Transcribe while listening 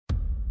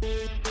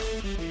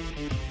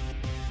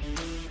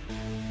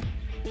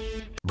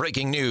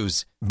Breaking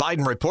news.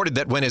 Biden reported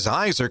that when his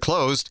eyes are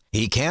closed,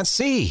 he can't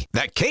see.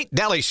 The Kate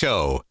Dalley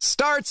Show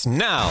starts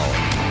now.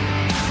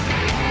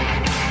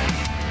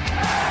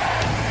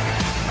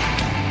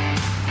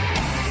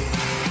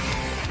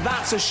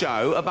 That's a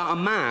show about a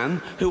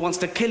man who wants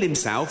to kill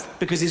himself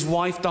because his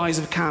wife dies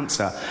of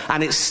cancer.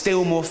 And it's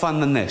still more fun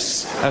than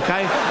this,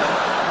 okay?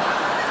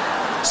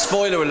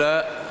 Spoiler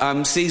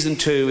alert, season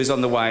 2 is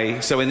on the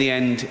way, so in the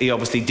end, he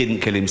obviously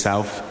didn't kill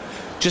himself.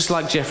 Just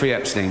like Jeffrey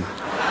Epstein.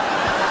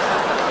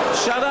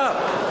 Shut up.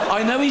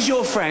 I know he's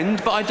your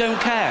friend, but I don't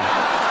care.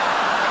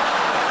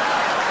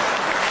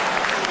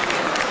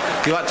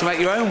 You had to make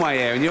your own way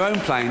here in your own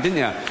plane, didn't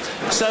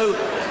you? So,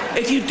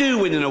 if you do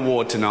win an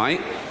award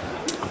tonight,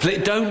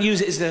 don't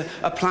use it as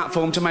a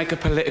platform to make a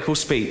political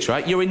speech,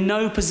 right? You're in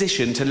no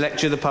position to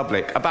lecture the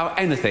public about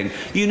anything.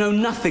 You know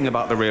nothing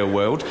about the real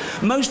world.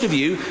 Most of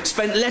you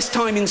spent less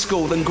time in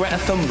school than Greta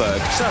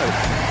Thunberg, so...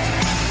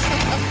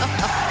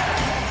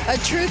 A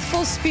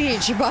truthful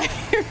speech by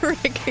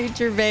Ricky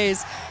Gervais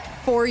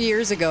 4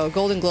 years ago.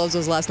 Golden Globes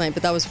was last night,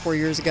 but that was 4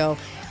 years ago.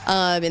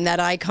 In that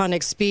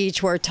iconic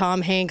speech where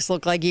Tom Hanks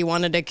looked like he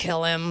wanted to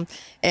kill him,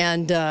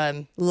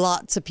 and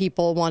lots of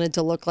people wanted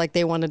to look like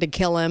they wanted to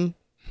kill him,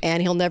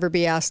 and he'll never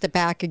be asked it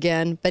back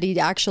again. But he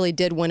actually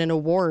did win an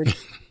award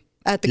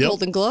at the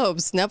Golden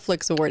Globes,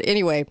 Netflix award,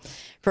 anyway,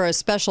 for a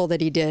special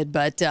that he did.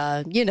 But,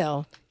 you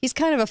know, he's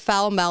kind of a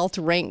foul-mouthed,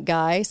 rank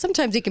guy.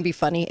 Sometimes he can be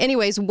funny.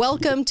 Anyways,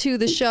 welcome to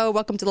the show.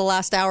 Welcome to the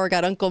last hour.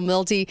 Got Uncle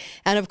Milty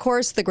and, of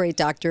course, the great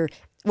doctor.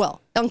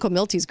 Well, Uncle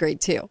Milty's great,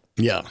 too.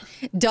 Yeah.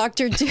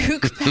 Dr.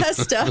 Duke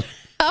Pesta.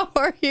 How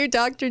are you,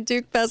 Dr.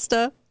 Duke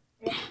Pesta?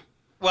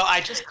 Well,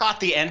 I just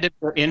caught the end of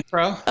your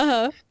intro.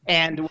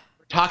 And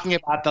talking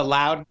about the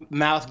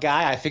loudmouth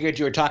guy, I figured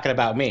you were talking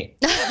about me.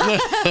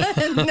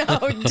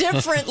 No,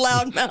 different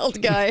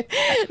loudmouth guy.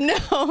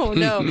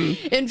 No.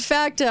 In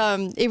fact,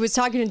 he was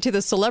talking to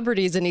the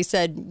celebrities, and he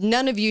said,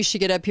 none of you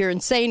should get up here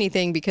and say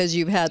anything because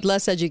you've had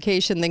less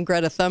education than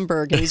Greta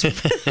Thunberg.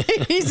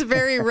 And he's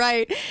very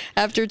right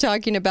after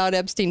talking about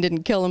Epstein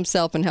didn't kill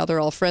himself and how they're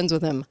all friends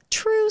with him.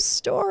 True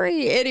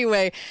story.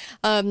 Anyway,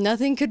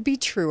 nothing could be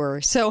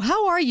truer. So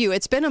how are you?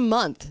 It's been a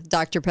month,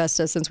 Dr.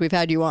 Pesta, since we've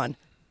had you on.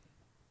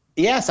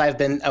 Yes, I've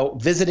been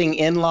visiting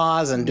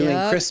in-laws and doing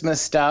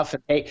Christmas stuff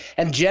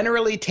and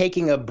generally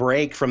taking a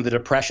break from the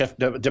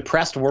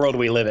depressed world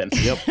we live in.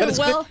 Yep.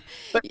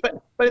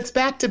 But it's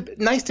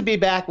nice to be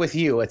back with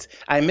you.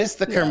 I missed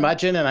the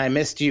curmudgeon and I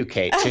missed you,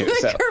 Kate, too.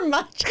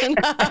 Curmudgeon.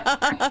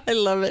 I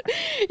love it.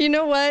 You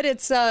know what?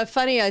 It's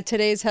funny.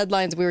 Today's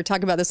headlines, we were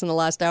talking about this in the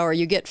last hour.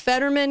 You get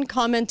Fetterman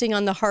commenting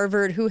on the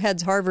Harvard, who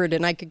heads Harvard,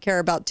 and I could care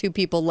about 2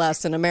 people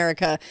less in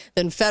America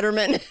than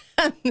Fetterman,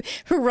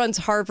 who runs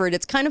Harvard.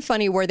 It's kind of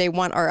funny where they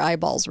want our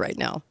eyeballs right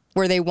now,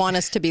 where they want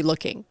us to be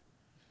looking.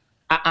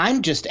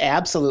 I'm just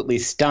absolutely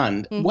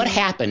stunned. Mm-hmm. What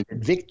happened?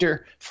 Did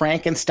Victor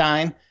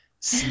Frankenstein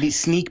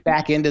sneak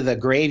back into the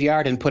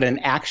graveyard and put an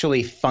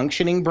actually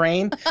functioning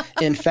brain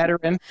in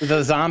Fetterman,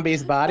 the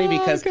zombie's body?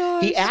 Because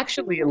he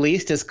actually at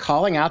least is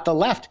calling out the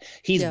left.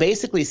 He's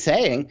basically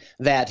saying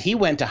that he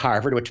went to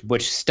Harvard,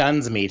 which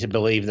stuns me to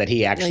believe that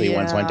he actually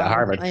once went to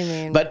Harvard.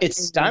 But it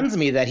stuns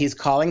me that he's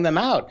calling them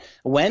out.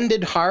 When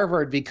did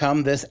Harvard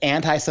become this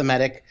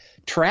anti-Semitic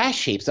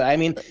trash heap? So, I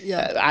mean,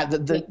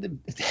 the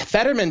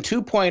Fetterman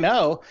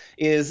 2.0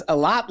 is a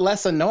lot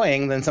less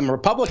annoying than some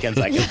Republicans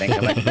I can think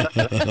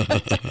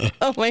of.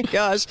 Oh, my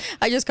gosh.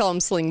 I just call him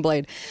Sling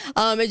Blade.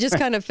 It just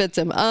kind of fits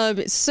him.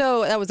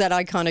 So that was that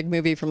iconic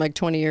movie from like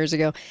 20 years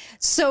ago.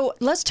 So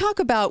let's talk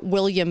about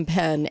WillIam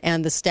Penn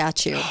and the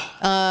statue.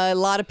 A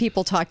lot of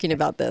people talking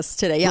about this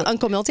today. Yeah,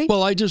 Uncle Milty?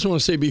 Well, I just want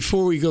to say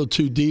before we go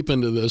too deep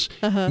into this,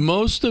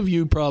 most of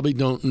you probably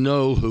don't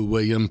know who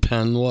William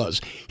Penn was.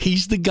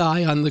 He's the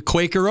guy on the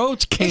Quaker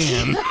Oats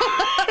can.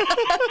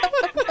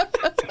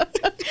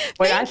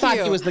 Wait, I thought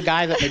he was the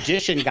guy, the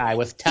magician guy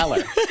with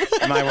Teller.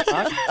 Am I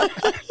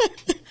wrong?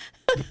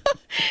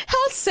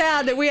 How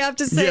sad that we have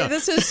to say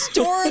this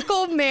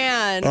historical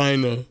man I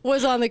know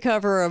was on the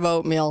cover of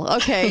Oatmeal.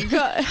 Okay,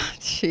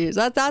 jeez,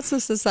 that's the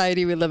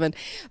society we live in.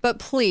 But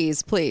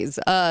please,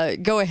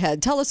 go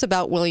ahead. Tell us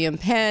about WillIam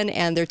Penn,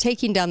 and they're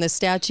taking down this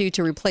statue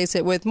to replace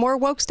it with more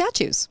woke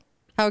statues.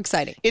 How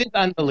exciting. It is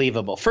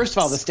unbelievable. First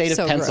of all, the state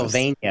of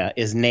Pennsylvania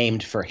is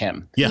named for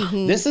him. Yeah.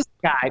 Mm-hmm. This is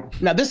the guy.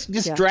 Now, this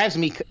just drives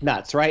me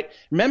nuts, right?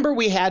 Remember,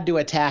 we had to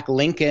attack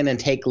Lincoln and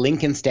take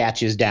Lincoln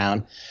statues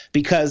down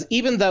because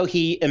even though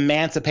he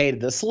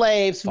emancipated the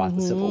slaves, fought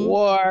the Civil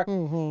War,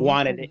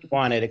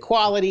 wanted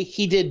equality,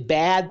 he did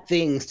bad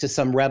things to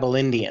some rebel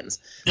Indians.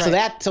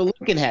 Right. So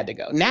Lincoln had to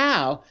go.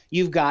 Now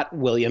you've got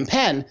WillIam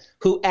Penn,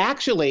 who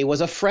actually was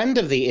a friend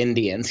of the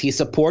Indians. He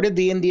supported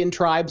the Indian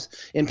tribes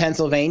in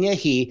Pennsylvania.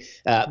 He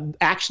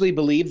actually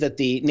believed that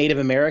the Native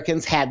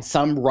Americans had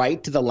some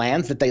right to the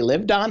lands that they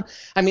lived on.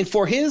 I mean,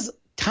 for his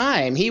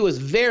time, he was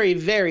very,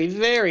 very,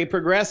 very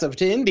progressive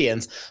to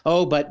Indians.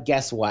 Oh, but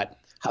guess what?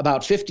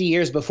 about 50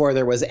 years before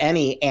there was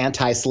any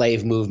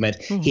anti-slave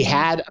movement, he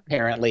had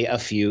apparently a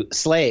few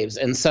slaves.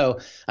 And so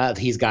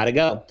he's got to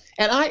go.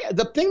 And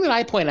the thing that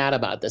I point out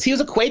about this, he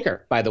was a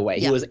Quaker, by the way.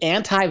 Yeah. He was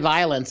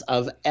anti-violence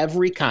of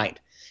every kind.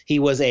 He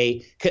was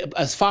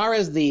as far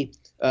as the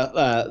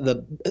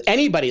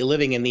anybody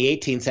living in the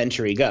 18th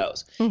century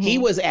goes, he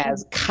was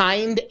as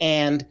kind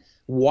and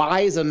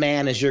wise a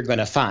man as you're going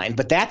to find.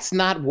 But that's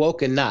not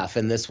woke enough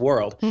in this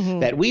world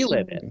that we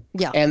live in.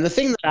 Yeah. And the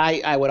thing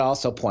that I would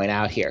also point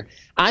out here,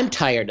 I'm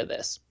tired of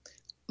this.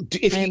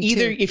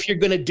 If you're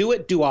going to do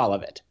it, do all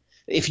of it.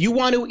 If you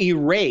want to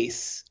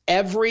erase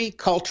every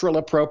cultural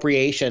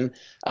appropriation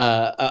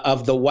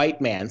of the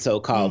white man,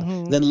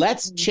 so-called, then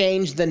let's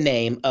change the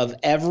name of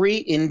every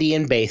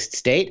Indian-based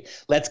state.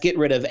 Let's get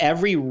rid of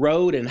every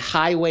road and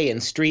highway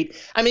and street.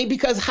 I mean,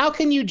 because how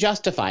can you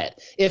justify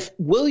it? If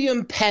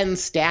William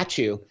Penn's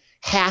statue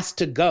has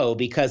to go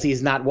because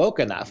he's not woke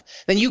enough,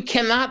 then you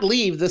cannot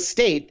leave the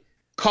state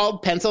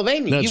called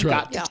Pennsylvania. You've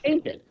got to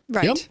change it.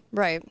 Right,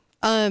 right.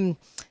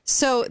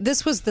 So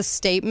this was the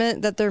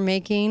statement that they're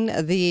making.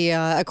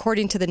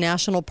 According to the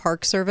National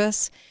Park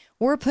Service,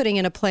 we're putting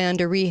in a plan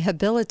to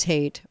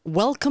rehabilitate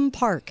Welcome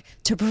Park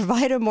to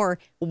provide a more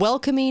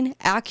welcoming,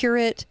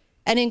 accurate,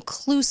 and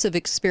inclusive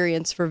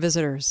experience for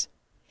visitors.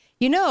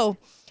 You know,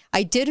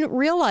 I didn't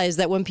realize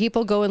that when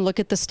people go and look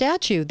at the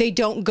statue, they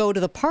don't go to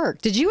the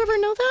park. Did you ever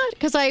know that?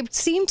 Because I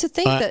seem to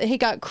think that he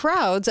got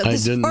crowds at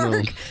this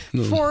park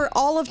for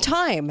all of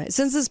time,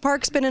 since this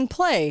park's been in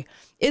play.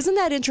 Isn't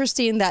that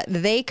interesting that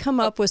they come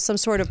up with some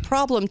sort of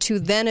problem to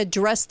then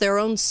address their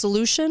own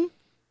solution?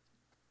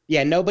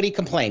 Yeah, nobody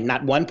complained.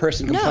 Not one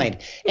person complained.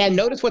 No. And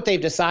notice what they've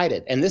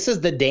decided. And this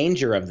is the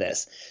danger of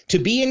this. To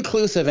be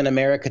inclusive in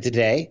America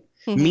today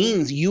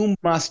means you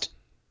must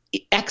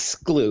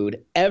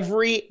exclude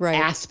every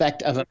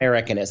aspect of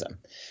Americanism.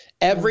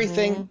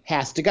 Everything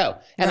has to go.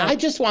 And I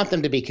just want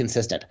them to be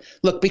consistent.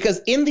 Look,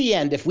 because in the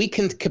end, if we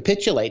can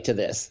capitulate to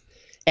this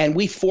and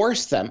we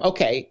force them,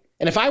 okay,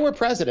 and if I were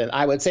president,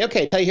 I would say,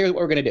 okay, tell you here's what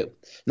we're going to do.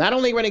 Not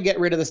only are we going to get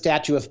rid of the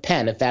statue of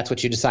Penn, if that's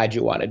what you decide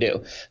you want to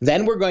do,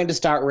 then we're going to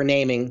start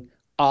renaming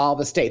all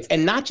the states,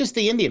 and not just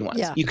the Indian ones.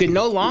 Yeah. You can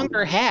no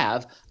longer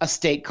have a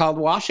state called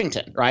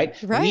Washington, right?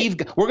 We're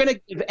going to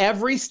give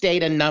every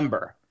state a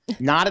number,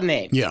 not a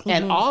name. Yeah.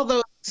 And all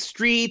those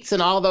streets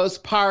and all those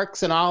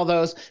parks and all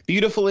those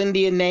beautiful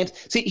Indian names.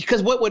 See,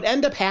 because what would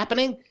end up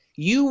happening,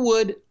 you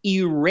would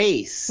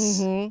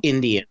erase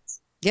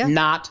Indians,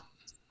 not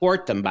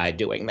support them by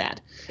doing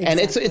that. Exactly. And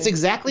it's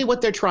exactly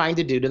what they're trying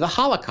to do to the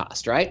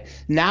Holocaust, right?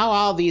 Now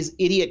all these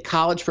idiot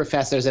college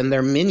professors and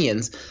their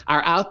minions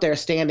are out there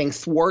standing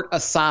thwart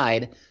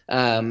aside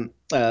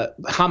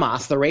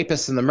Hamas, the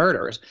rapists and the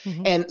murderers.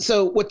 And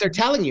so what they're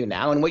telling you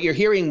now, and what you're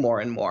hearing more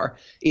and more,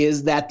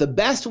 is that the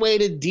best way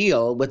to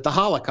deal with the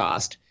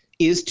Holocaust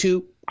is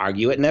to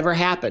argue it never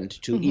happened,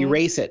 to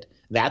erase it.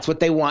 That's what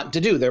they want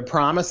to do. They're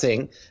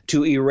promising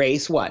to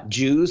erase what?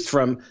 Jews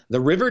from the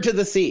river to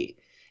the sea.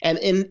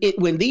 And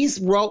when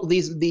these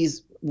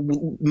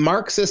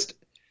Marxist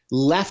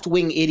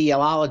left-wing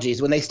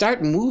ideologies, when they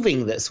start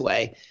moving this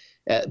way,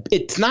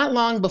 it's not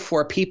long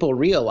before people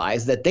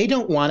realize that they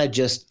don't want to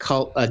just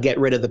get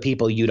rid of the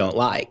people you don't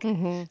like.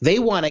 They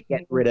want to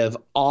get rid of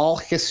all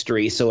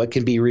history so it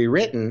can be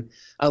rewritten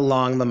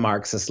along the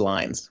Marxist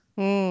lines.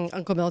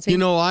 Uncle Milty. You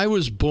know, I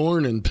was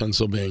born in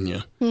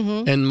Pennsylvania,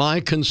 and my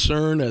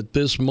concern at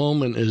this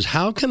moment is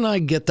how can I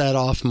get that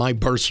off my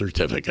birth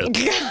certificate?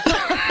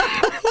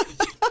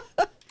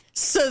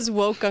 Says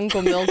woke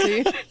Uncle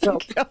Milty.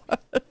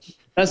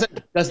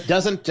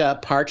 Doesn't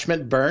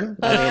parchment burn?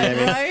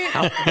 Right?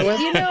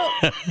 You know,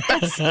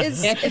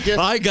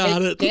 I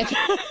got it.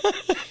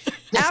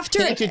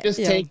 Can't you just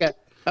take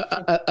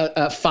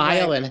a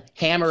file and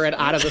hammer it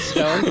out of the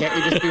stone?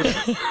 Can't you just do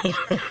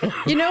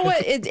that? You know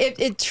what?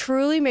 It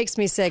truly makes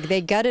me sick. They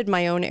gutted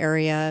my own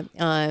area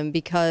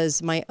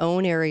because my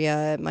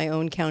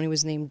own county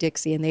was named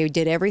Dixie, and they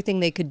did everything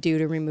they could do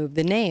to remove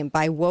the name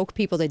by woke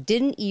people that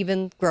didn't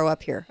even grow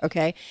up here.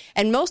 Okay,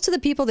 and most of the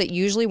people that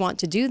usually want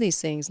to do these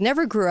things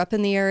never grew up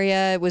in the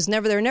area.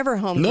 They're never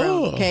homegrown.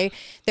 No. Okay,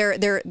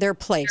 they're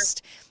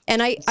placed.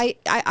 And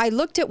I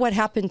looked at what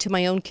happened to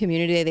my own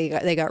community.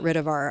 They got rid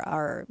of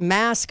our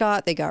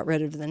mascot. They got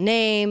rid of the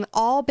name,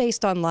 all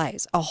based on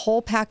lies, a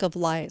whole pack of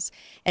lies.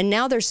 And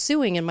now they're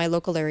suing in my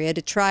local area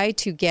to try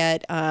to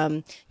get,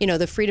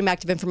 the Freedom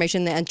Act of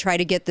Information and try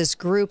to get this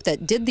group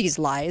that did these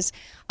lies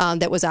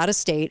that was out of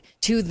state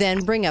to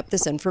then bring up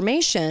this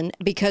information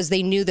because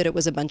they knew that it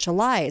was a bunch of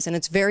lies. And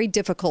it's very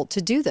difficult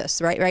to do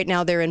this. Right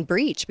now they're in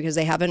breach because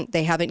they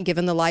haven't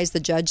given the lies the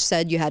judge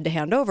said you had to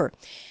hand over.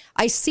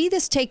 I see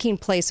this taking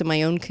place in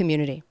my own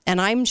community, and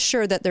I'm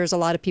sure that there's a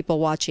lot of people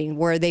watching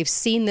where they've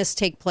seen this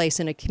take place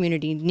in a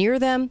community near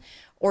them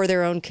or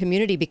their own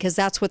community because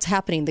that's what's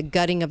happening, the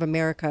gutting of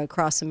America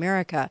across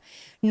America.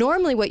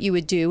 Normally what you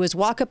would do is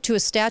walk up to a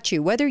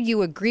statue, whether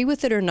you agree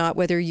with it or not,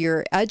 whether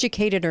you're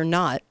educated or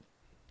not,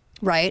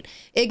 right?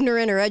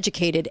 Ignorant or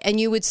educated. And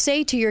you would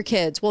say to your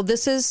kids, well,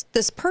 this is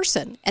this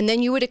person. And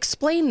then you would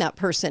explain that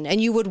person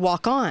and you would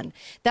walk on.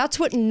 That's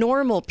what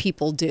normal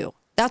people do.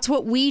 That's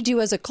what we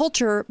do as a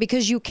culture,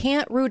 because you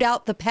can't root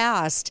out the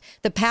past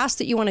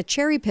that you want to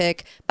cherry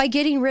pick by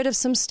getting rid of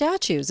some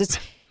statues.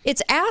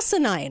 It's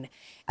asinine.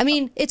 I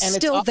mean, it's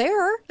still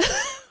there.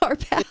 Our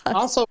past. It's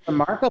also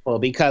remarkable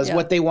because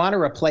what they want to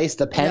replace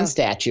the Penn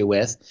statue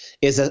with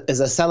is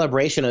a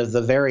celebration of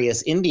the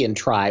various Indian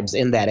tribes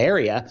in that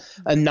area,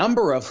 a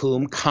number of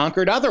whom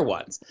conquered other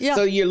ones. Yeah.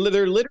 So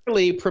they're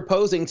literally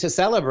proposing to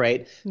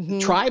celebrate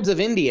tribes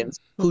of Indians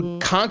who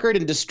conquered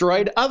and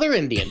destroyed other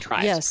Indian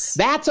tribes. Yes.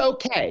 That's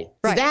okay.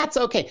 Right. That's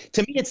okay.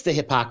 To me, it's the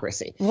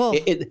hypocrisy. Well,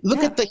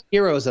 Look at the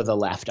heroes of the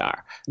left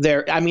are.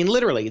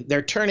 Literally,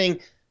 they're turning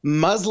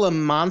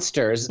Muslim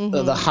monsters,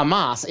 the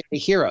Hamas, into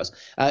heroes.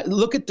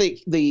 Look at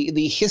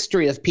the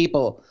history of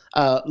people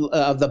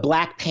of the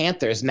Black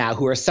Panthers now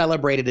who are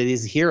celebrated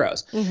as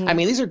heroes. I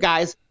mean, these are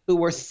guys who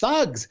were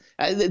thugs.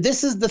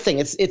 This is the thing.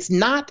 It's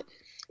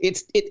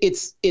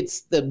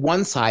the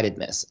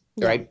one-sidedness,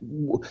 right?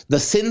 The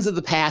sins of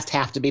the past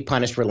have to be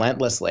punished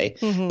relentlessly.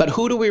 But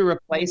who do we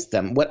replace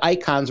them? What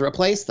icons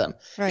replace them?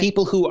 Right.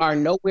 People who are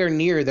nowhere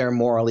near their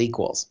moral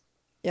equals.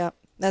 Yeah.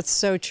 That's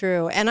so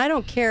true. And I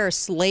don't care,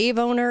 slave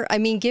owner. I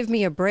mean, give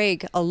me a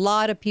break. A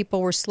lot of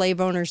people were slave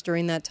owners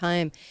during that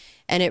time.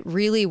 And it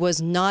really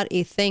was not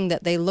a thing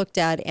that they looked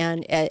at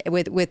and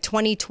with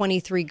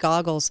 2023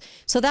 goggles.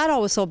 So that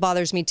also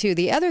bothers me too.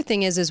 The other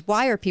thing is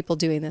why are people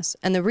doing this?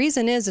 And the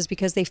reason is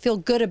because they feel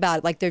good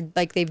about it,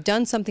 like they've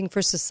done something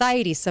for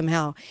society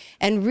somehow.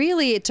 And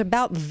really, it's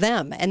about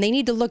them. And they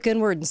need to look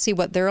inward and see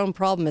what their own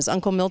problem is.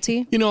 Uncle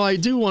Milty? You know, I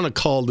do want to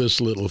call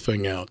this little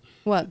thing out.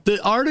 What? The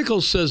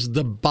article says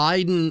the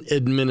Biden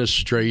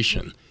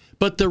administration.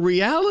 But the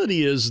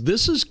reality is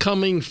this is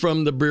coming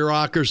from the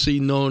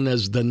bureaucracy known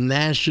as the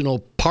National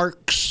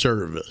Park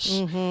Service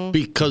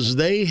because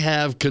they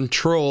have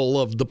control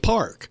of the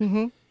park.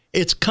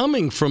 It's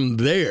coming from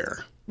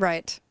there.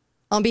 Right.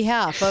 On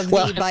behalf of the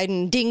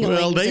Biden dinglings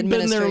Well, they've been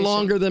there administration.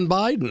 longer than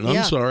Biden.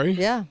 I'm sorry.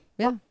 Yeah.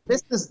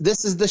 This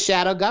is the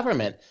shadow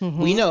government.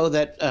 We know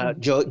that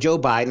Joe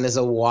Biden is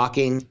a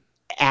walking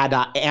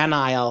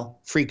anile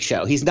freak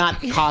show. He's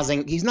not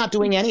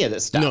doing any of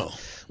this stuff. No.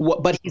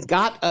 But he's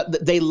got,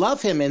 they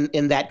love him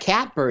in that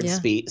catbird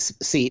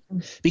seat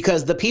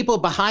because the people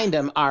behind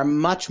him are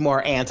much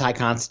more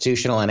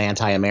anti-constitutional and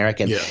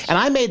anti-American. Yes. And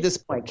I made this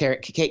point,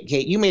 Kate,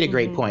 you made a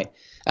great point.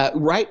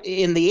 Right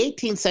in the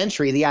 18th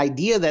century, the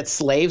idea that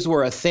slaves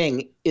were a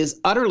thing is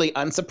utterly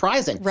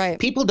unsurprising. Right.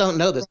 People don't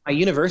know this. My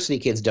university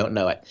kids don't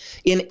know it.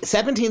 In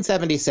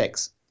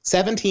 1776,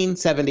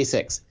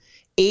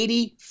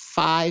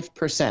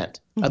 85%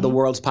 of the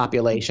world's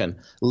population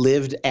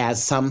lived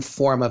as some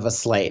form of a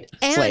slave.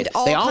 And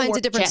all kinds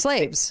of different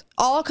slaves.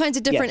 All kinds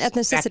of different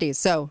ethnicities.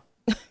 So,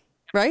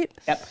 right?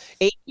 Yep.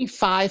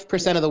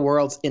 85% of the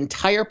world's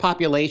entire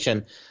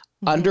population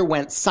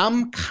underwent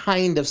some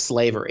kind of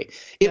slavery.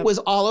 It was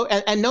all,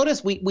 and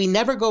notice we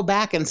never go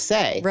back and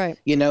say,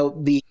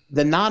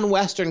 the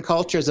non-Western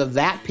cultures of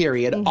that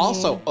period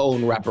also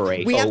own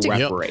reparations. We have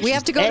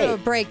to go to a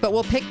break, but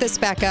we'll pick this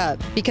back up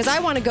because I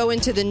want to go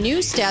into the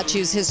new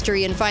statues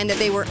history and find that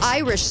they were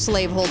Irish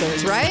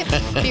slaveholders, right?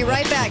 Be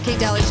right back. Kate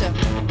Dalley Show.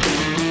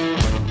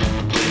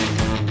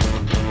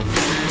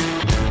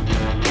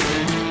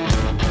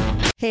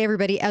 Hey,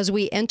 everybody. As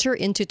we enter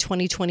into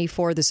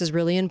 2024, this is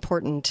really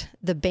important.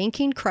 The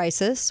banking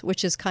crisis,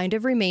 which is kind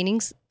of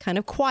remaining kind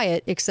of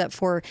quiet, except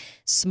for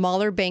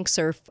smaller banks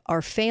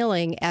are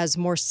failing as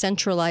more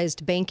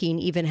centralized banking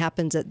even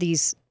happens at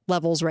these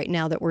levels right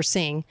now that we're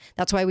seeing.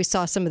 That's why we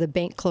saw some of the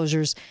bank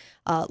closures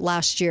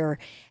last year.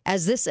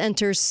 As this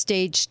enters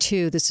stage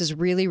 2, this is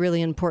really,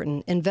 really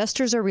important.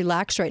 Investors are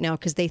relaxed right now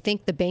because they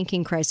think the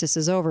banking crisis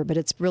is over, but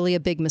it's really a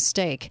big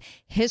mistake.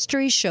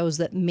 History shows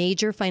that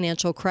major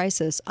financial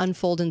crises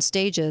unfold in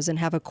stages and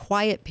have a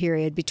quiet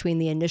period between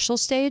the initial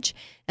stage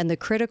and the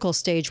critical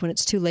stage when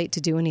it's too late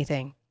to do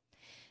anything.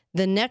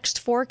 The next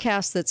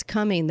forecast that's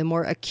coming, the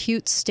more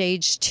acute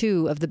stage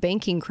 2 of the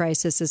banking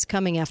crisis, is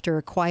coming after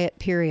a quiet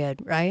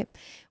period, right?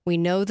 We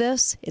know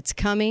this. It's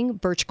coming.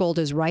 Birch Gold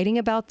is writing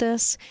about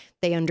this.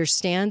 They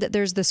understand that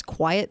there's this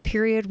quiet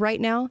period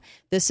right now.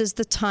 This is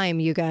the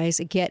time, you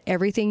guys. Get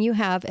everything you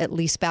have, at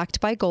least backed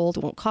by gold.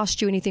 It won't cost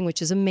you anything,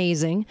 which is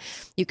amazing.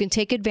 You can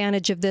take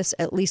advantage of this,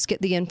 at least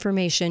get the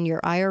information.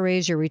 Your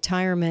IRAs, your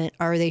retirement,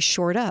 are they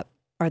shored up?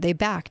 Are they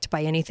backed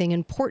by anything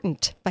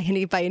important, by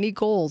any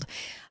gold?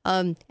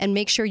 And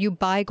make sure you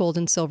buy gold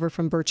and silver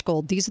from Birch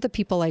Gold. These are the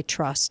people I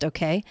trust,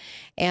 okay?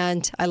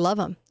 And I love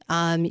them.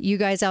 You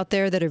guys out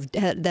there that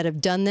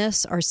have done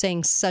this are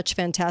saying such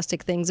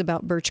fantastic things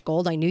about Birch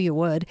Gold. I knew you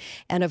would.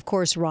 And of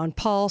course, Ron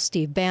Paul,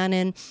 Steve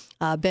Bannon,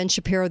 Ben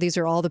Shapiro. These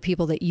are all the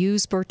people that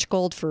use Birch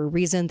Gold for a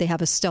reason. They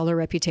have a stellar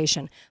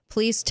reputation.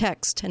 Please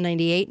text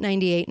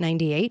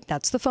 989898.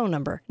 That's the phone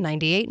number,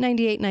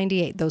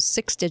 989898. Those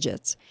 6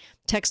 digits.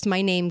 Text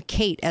my name,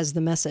 Kate, as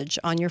the message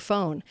on your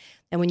phone.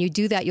 And when you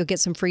do that, you'll get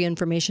some free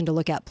information to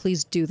look at.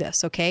 Please do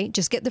this, okay?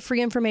 Just get the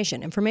free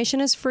information.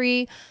 Information is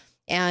free,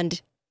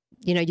 and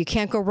you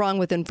can't go wrong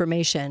with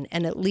information.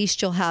 And at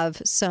least you'll have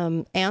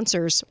some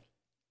answers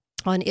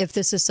on if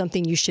this is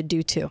something you should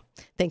do too.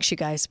 Thanks, you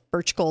guys.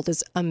 Birch Gold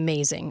is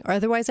amazing. Or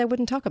otherwise, I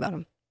wouldn't talk about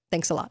them.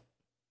 Thanks a lot.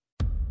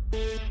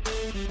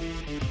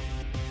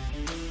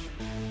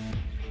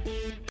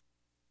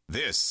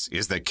 This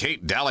is the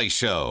Kate Dalley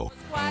Show.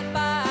 White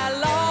by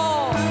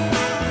law,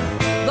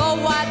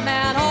 the white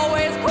man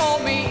always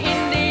called me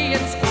Indian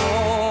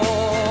squaw.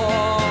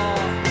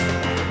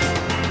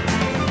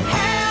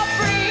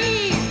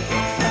 Half-breed,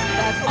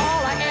 that's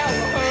all I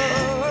ever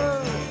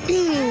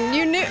heard.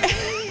 You knew.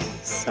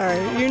 Sorry,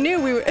 you knew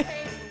we would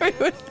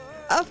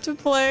have to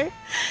play.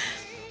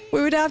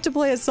 We would have to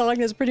play a song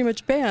that's pretty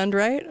much banned,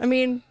 right? I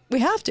mean, we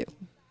have to.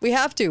 We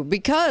have to,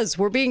 because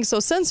we're being so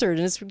censored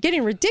and it's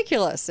getting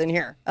ridiculous in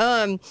here.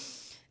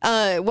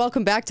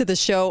 Welcome back to the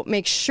show.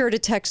 Make sure to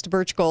text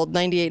Birch Gold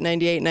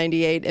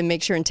 989898 and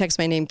make sure and text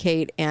my name,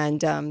 Kate,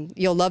 and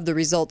you'll love the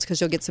results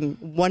because you'll get some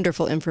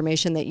wonderful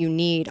information that you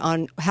need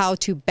on how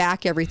to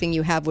back everything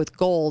you have with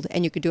gold,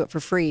 and you can do it for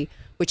free,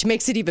 which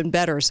makes it even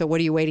better. So what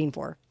are you waiting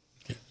for?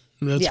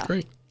 That's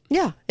great.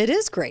 Yeah, it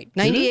is great.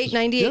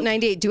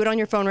 989898. Do it on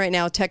your phone right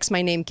now. Text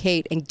my name,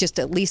 Kate, and just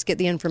at least get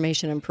the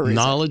information and peruse.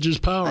 Knowledge is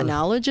power.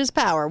 Knowledge is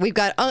power. We've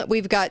got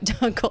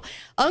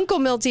Uncle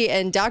Milty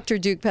and Dr.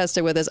 Duke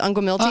Pesta with us.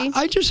 Uncle Milty?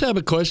 I just have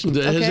a question.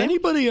 Has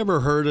anybody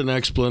ever heard an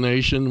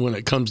explanation when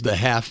it comes to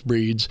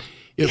half-breeds?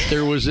 If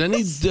there was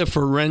any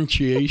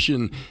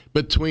differentiation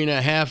between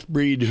a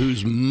half-breed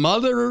whose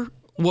mother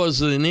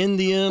was an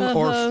Indian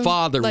or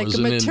father was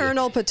an Indian? Like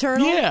maternal,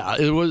 paternal?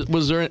 Yeah.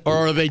 Was there,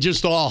 or are they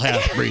just all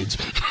half-breeds?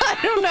 I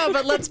don't know,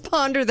 but let's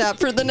ponder that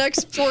for the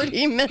next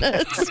 40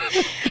 minutes.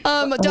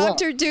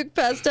 Dr. Duke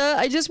Pesta,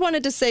 I just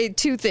wanted to say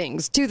two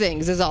things. Two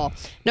things is all.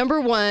 Number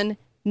one,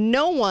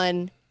 no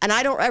one, and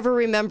I don't ever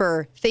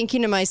remember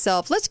thinking to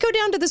myself, let's go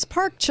down to this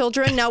park,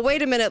 children. Now,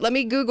 wait a minute. Let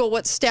me Google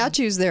what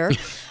statue's there.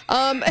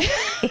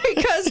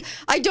 Because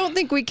I don't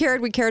think we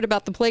cared. We cared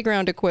about the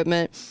playground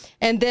equipment.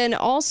 And then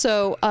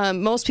also,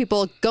 most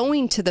people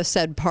going to the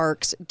said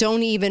parks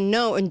don't even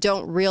know and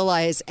don't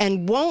realize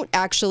and won't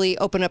actually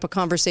open up a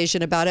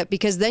conversation about it,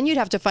 because then you'd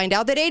have to find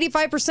out that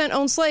 85%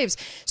 own slaves.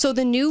 So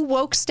the new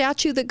woke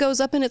statue that goes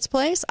up in its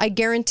place, I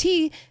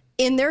guarantee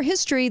in their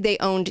history, they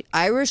owned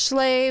Irish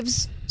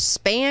slaves,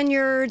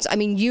 Spaniards. I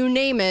mean, you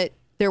name it.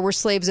 There were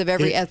slaves of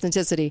every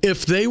ethnicity.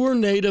 If they were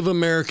Native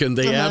American,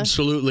 they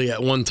absolutely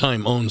at one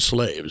time owned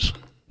slaves.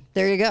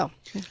 There you go.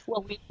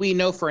 Well, we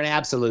know for an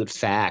absolute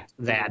fact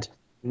that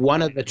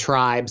one of the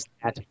tribes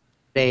that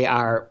they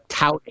are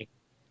touting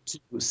to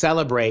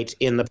celebrate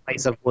in the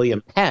place of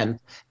William Penn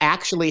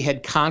actually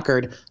had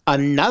conquered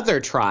another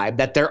tribe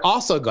that they're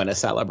also going to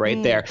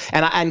celebrate there.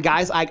 And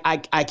guys,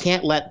 I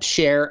can't let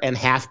Cher and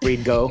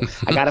Half-Breed go.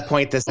 I got to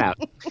point this out.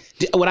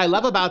 What I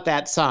love about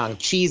that song,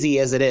 cheesy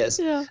as it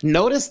is,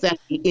 notice that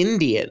the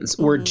Indians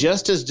were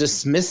just as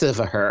dismissive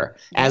of her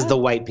as the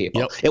white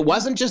people. It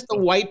wasn't just the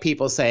white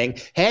people saying,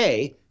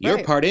 hey,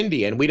 you're part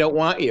Indian, we don't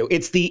want you.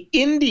 It's the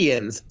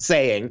Indians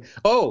saying,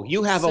 oh,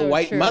 you have a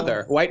white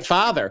mother, white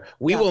father.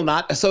 We will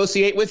not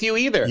associate with you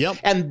either.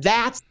 And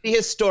that's the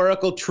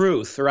historical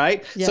truth,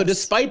 right? So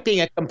despite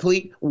being a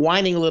complete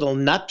whining little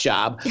nut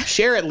job,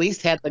 Cher at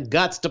least had the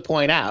guts to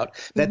point out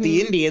that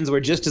the Indians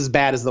were just as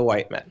bad as the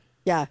white men.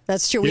 Yeah,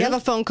 that's true. We have a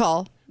phone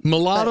call.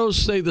 Mulattoes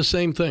say the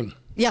same thing.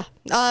 Yeah.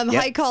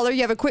 Hi, caller.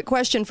 You have a quick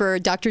question for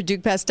Dr.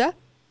 Duke Pesta?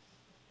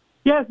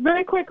 Yes,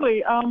 very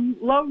quickly.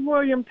 Love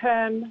William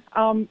Penn.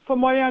 From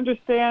what I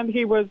understand,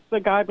 he was the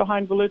guy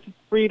behind religious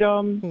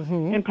freedom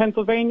in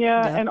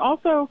Pennsylvania. And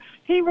also,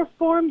 he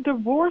reformed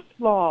divorce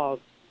laws,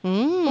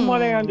 from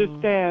what I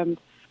understand,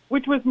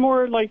 which was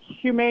more like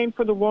humane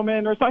for the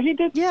woman. Or so he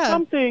did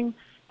something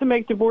to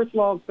make divorce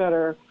laws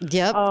better.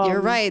 Yep,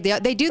 you're right.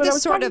 They do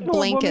this sort of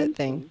blanket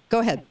thing. Go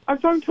ahead. I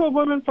was talking to a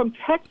woman from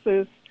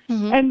Texas,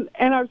 and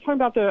I was talking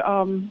about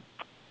the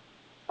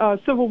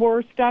Civil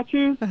War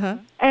statues,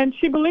 and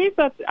she believes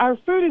that our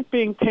food is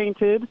being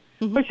tainted,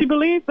 but she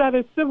believes that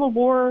a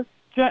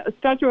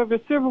statue of a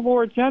Civil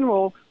War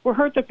general will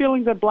hurt the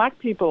feelings of black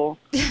people,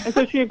 and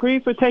so she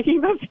agrees with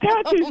taking those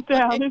statues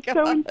down. It's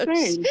so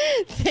insane.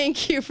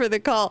 Thank you for the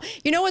call.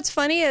 You know what's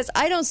funny is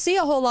I don't see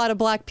a whole lot of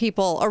black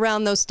people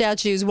around those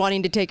statues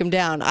wanting to take them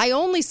down. I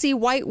only see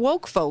white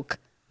woke folk.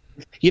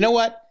 You know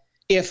what?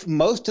 If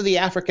most of the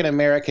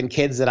African-American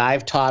kids that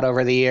I've taught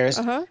over the years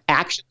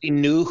actually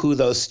knew who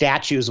those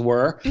statues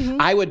were,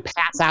 I would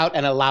pass out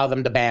and allow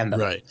them to ban them.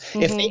 Right.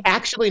 If they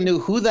actually knew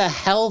who the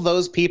hell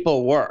those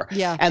people were,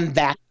 and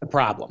that's the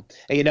problem.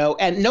 You know,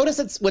 and notice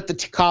it's what the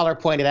caller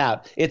pointed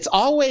out. It's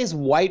always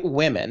white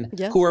women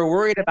who are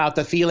worried about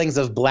the feelings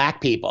of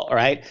black people,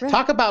 right?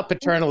 Talk about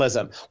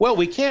paternalism. Well,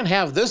 we can't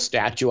have this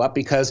statue up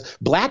because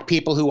black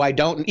people who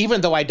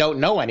even though I don't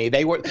know any,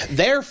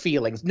 their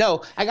feelings.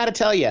 No, I got to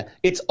tell you,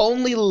 it's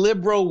only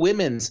liberal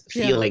women's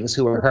feelings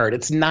who are hurt.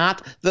 It's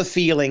not the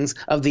feelings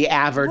of the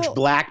average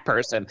black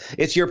person.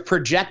 It's you're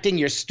projecting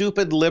your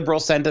stupid liberal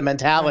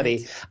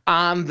sentimentality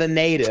on the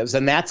natives,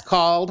 and that's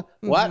called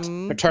what?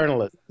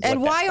 Paternalism.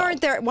 And why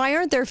aren't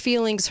their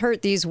feelings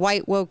hurt, these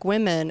white woke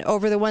women,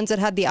 over the ones that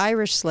had the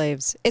Irish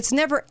slaves? It's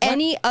never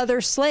any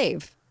other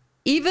slave.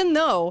 Even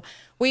though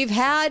we've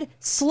had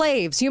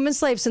slaves, human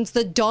slaves, since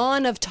the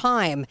dawn of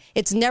time,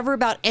 it's never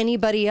about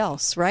anybody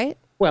else, right?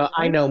 Well,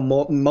 I know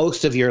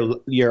most of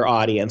your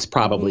audience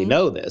probably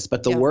know this,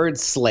 but the word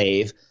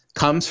slave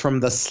comes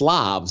from the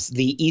Slavs,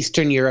 the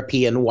Eastern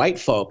European white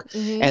folk.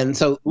 And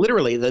so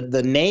literally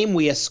the name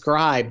we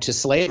ascribe to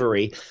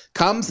slavery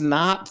comes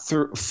not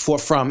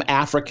from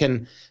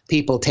African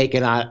people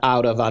taken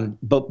out of on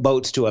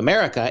boats to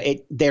America.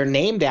 They're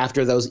named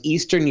after those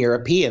Eastern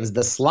Europeans,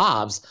 the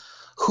Slavs,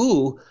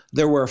 who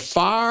there were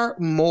far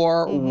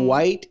more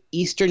white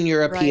Eastern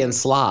European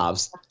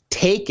Slavs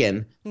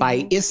taken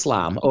by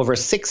Islam over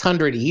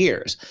 600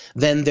 years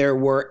than there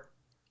were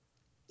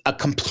a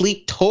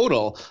complete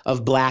total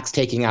of blacks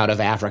taking out of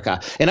Africa.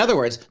 In other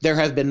words, there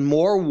have been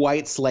more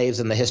white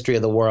slaves in the history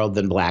of the world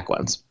than black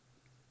ones.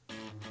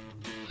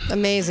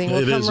 Amazing.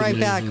 We'll come right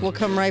back. We'll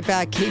come right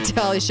back. Kate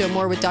Dalley Show,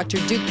 more with Dr.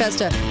 Duke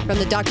Pesta from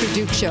the Dr.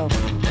 Duke Show.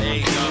 There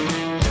you go.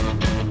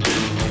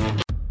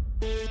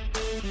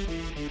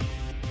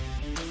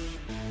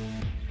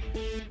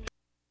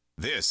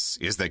 This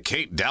is the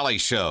Kate Dalley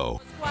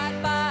Show.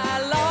 White by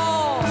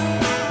law,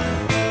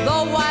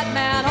 the white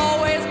man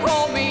always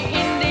called me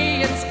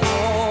Indian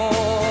squaw.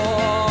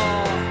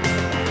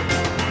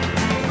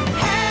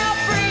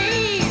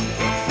 Half-breed,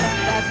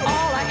 that's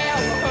all I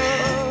ever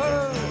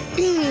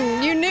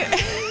heard. You knew.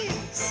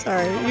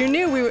 Sorry, you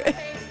knew we would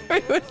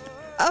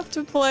have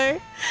to play.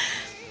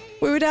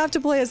 We would have to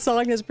play a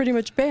song that's pretty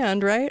much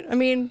banned, right? I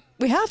mean,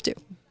 we have to.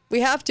 We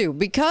have to,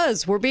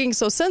 because we're being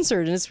so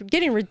censored and it's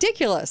getting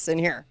ridiculous in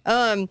here.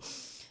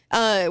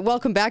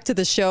 Welcome back to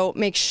the show.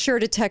 Make sure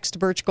to text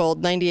Birch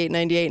Gold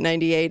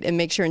 989898 and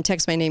make sure and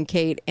text my name,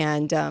 Kate,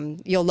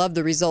 and you'll love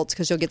the results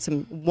because you'll get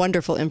some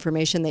wonderful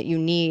information that you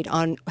need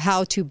on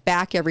how to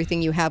back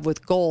everything you have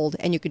with gold,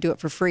 and you can do it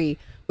for free,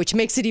 which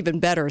makes it even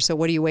better. So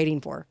what are you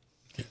waiting for?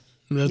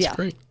 That's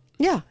great.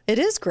 Yeah, it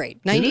is great.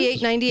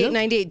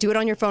 989898. Do it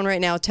on your phone right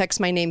now.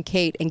 Text my name,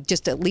 Kate, and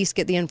just at least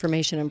get the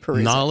information and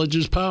peruse. Knowledge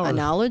is power.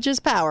 Knowledge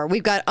is power.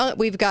 We've got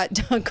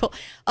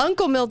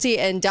Uncle Milty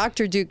and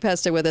Dr. Duke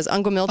Pesta with us.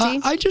 Uncle Milty?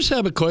 I just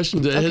have a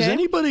question. Has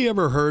anybody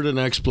ever heard an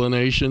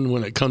explanation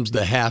when it comes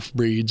to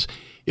half-breeds?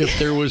 If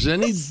there was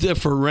any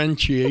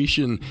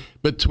differentiation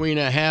between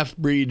a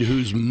half-breed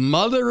whose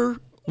mother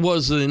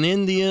was an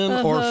Indian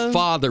or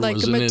father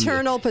was an Indian? Like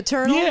maternal,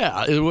 paternal?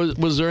 Yeah.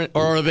 Was there,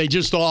 or are they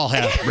just all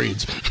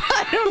half-breeds?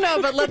 I don't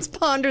know, but let's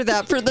ponder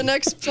that for the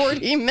next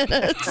 40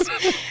 minutes.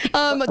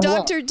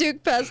 Dr.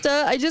 Duke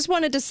Pesta, I just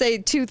wanted to say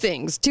two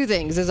things. Two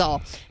things is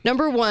all.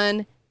 Number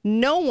one,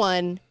 no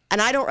one,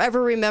 and I don't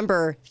ever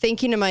remember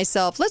thinking to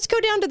myself, let's go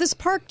down to this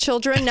park,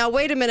 children. Now,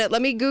 wait a minute.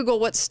 Let me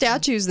Google what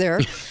statue's there.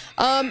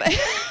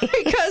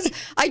 Because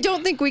I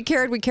don't think we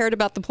cared. We cared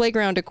about the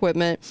playground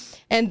equipment.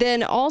 And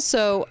then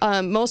also,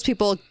 most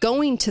people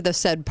going to the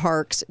said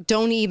parks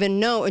don't even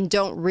know and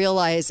don't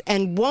realize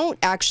and won't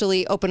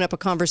actually open up a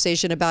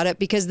conversation about it,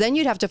 because then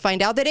you'd have to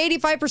find out that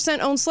 85%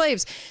 own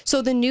slaves.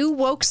 So the new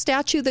woke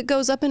statue that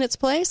goes up in its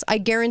place, I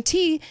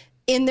guarantee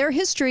in their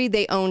history,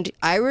 they owned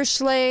Irish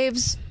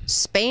slaves,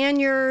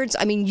 Spaniards.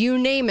 I mean, you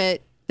name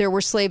it. There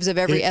were slaves of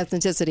every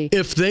ethnicity.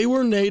 If they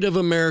were Native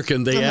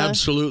American, they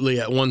absolutely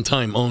at one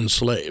time owned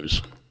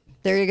slaves.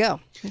 There you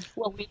go.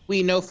 Well,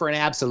 we know for an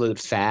absolute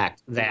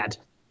fact that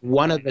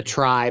one of the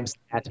tribes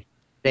that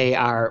they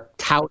are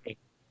touting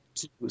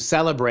to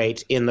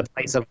celebrate in the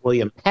place of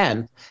William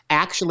Penn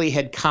actually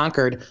had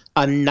conquered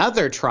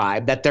another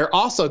tribe that they're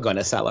also going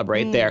to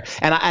celebrate there.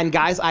 And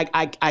guys,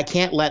 I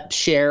can't let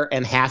Cher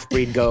and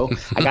Half-Breed go.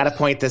 I got to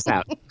point this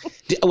out.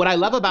 What I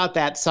love about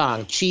that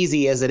song,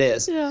 cheesy as it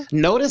is,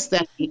 notice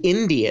that the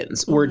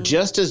Indians were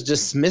just as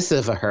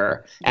dismissive of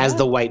her as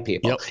the white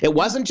people. It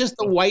wasn't just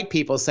the white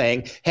people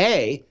saying,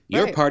 hey,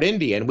 you're part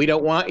Indian, we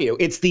don't want you.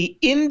 It's the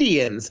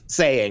Indians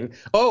saying,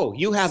 oh,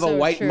 you have a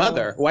white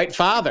mother, white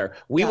father.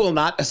 We will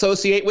not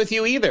associate with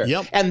you either.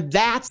 And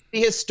that's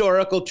the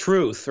historical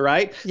truth,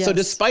 right? So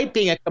despite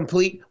being a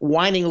complete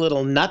whining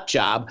little nut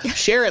job,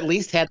 Cher at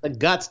least had the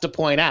guts to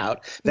point out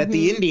that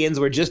the Indians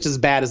were just as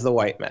bad as the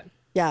white men.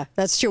 Yeah,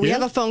 that's true. We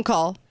have a phone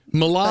call.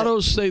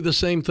 Mulattoes say the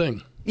same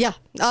thing. Yeah.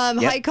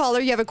 Hi, caller.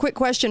 You have a quick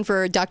question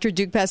for Dr.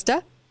 Duke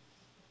Pesta?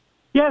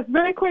 Yes,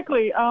 very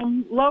quickly.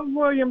 Love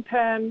William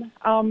Penn.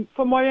 From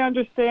what I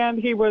understand,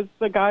 he was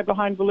the guy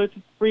behind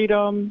religious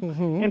freedom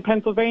in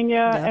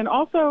Pennsylvania. And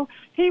also,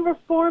 he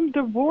reformed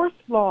divorce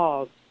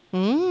laws,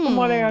 from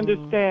what I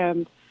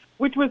understand,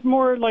 which was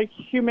more like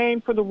humane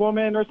for the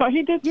woman. Or so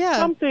he did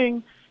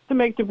something to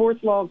make divorce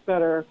laws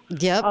better.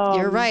 Yep,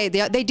 you're right.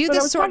 They do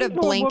this sort of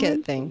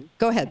blanket thing.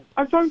 Go ahead.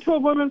 I was talking to a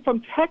woman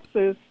from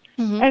Texas,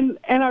 and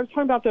I was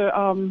talking about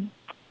the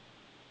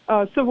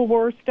Civil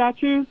War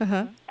statues,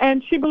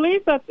 and she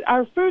believes that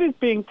our food is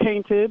being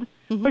tainted,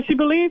 but she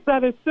believes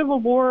that a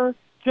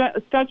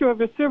statue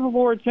of a Civil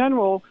War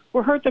general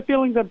will hurt the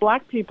feelings of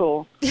black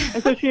people,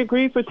 and so she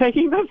agrees with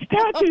taking those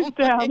statues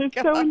down.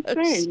 It's so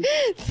insane.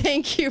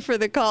 Thank you for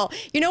the call.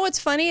 You know what's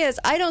funny is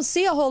I don't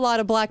see a whole lot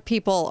of black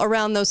people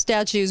around those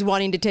statues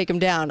wanting to take them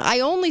down.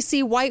 I only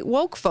see white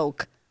woke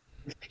folk.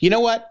 You know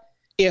what?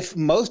 if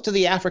most of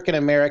the African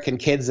American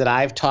kids that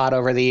I've taught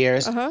over the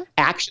years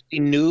actually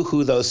knew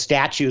who those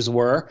statues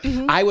were,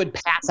 I would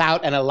pass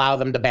out and allow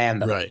them to ban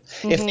them. Right.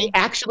 If they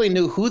actually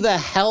knew who the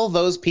hell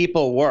those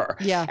people were,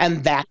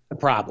 and that's the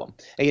problem,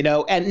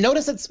 And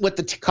notice it's what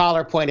the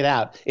caller pointed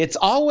out. It's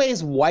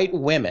always white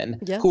women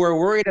who are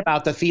worried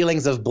about the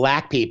feelings of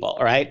black people,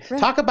 right?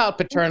 Talk about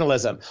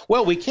paternalism.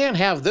 Well, we can't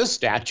have this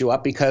statue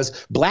up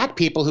because black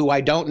people who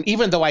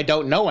even though I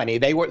don't know any,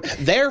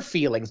 their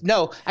feelings.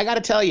 No, I got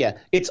to tell you,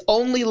 it's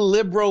only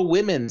liberal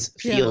women's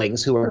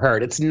feelings who are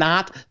hurt. It's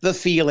not the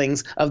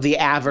feelings of the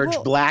average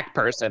black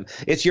person.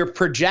 It's you're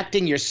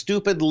projecting your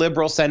stupid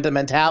liberal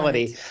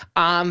sentimentality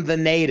on the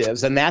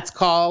natives, and that's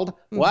called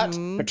what?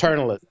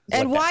 Paternalism.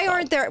 And why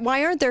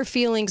aren't their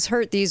feelings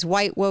hurt, these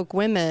white woke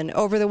women,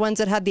 over the ones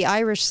that had the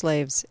Irish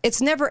slaves?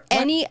 It's never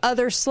any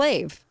other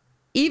slave.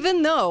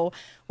 Even though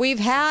we've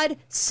had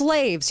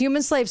slaves,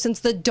 human slaves, since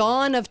the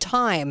dawn of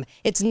time,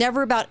 it's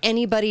never about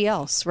anybody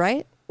else,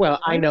 right? Well,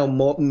 I know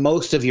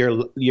most of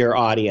your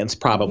audience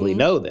probably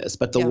know this,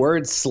 but the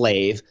word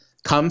slave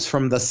comes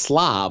from the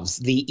Slavs,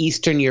 the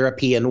Eastern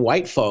European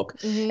white folk.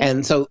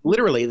 And so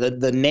literally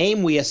the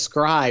name we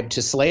ascribe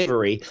to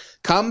slavery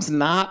comes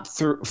not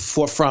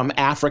from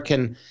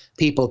African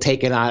people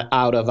taken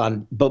out of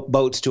on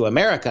boats to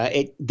America.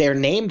 They're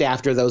named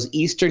after those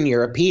Eastern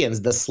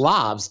Europeans, the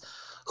Slavs,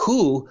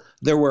 who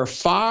there were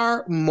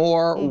far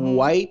more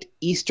white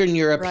Eastern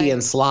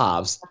European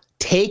Slavs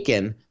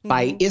taken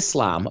by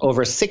Islam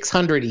over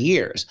 600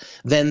 years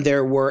than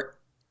there were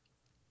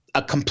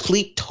a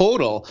complete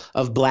total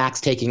of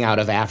blacks taking out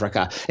of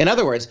Africa. In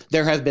other words,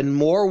 there have been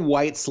more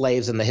white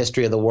slaves in the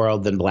history of the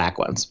world than black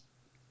ones.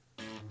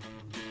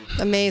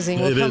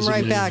 Amazing. We'll come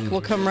right back.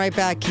 We'll come right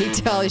back. Kate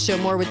Dalley Show,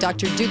 more with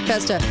Dr. Duke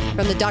Pesta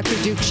from the Dr.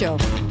 Duke Show.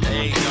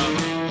 There you go.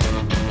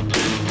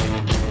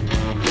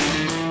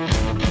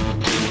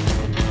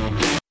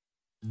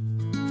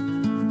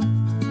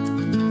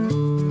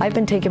 I've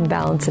been taking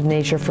Balance of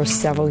Nature for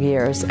several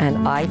years,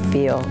 and I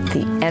feel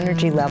the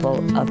energy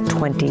level of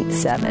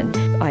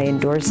 27. I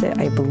endorse it,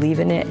 I believe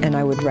in it, and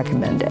I would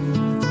recommend it.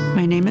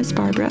 My name is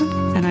Barbara,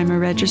 and I'm a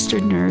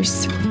registered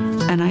nurse,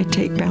 and I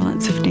take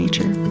Balance of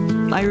Nature.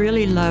 I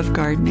really love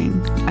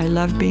gardening. I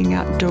love being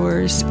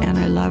outdoors, and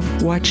I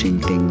love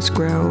watching things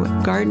grow.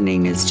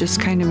 Gardening is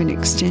just kind of an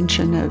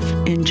extension of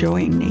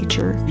enjoying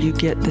nature. You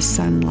get the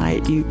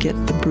sunlight, you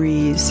get the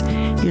breeze,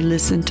 you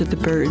listen to the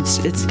birds.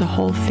 It's the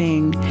whole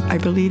thing. I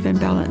believe in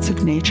Balance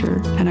of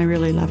Nature, and I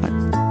really love it.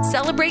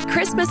 Celebrate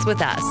Christmas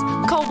with us.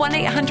 Call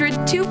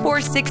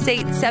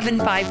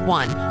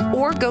 1-800-246-8751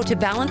 or go to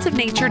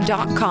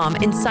balanceofnature.com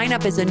and sign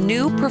up as a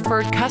new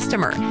preferred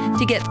customer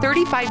to get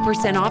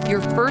 35% off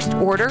your first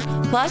order,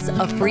 plus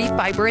a free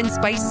fiber and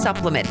spice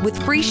supplement with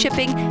free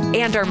shipping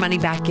and our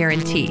money-back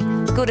guarantee.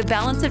 Go to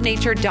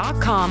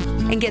balanceofnature.com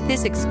and get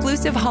this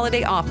exclusive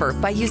holiday offer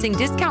by using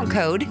discount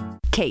code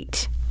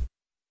KATE.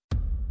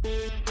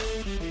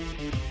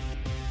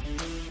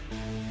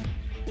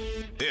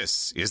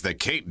 This is the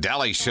Kate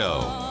Dalley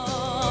Show.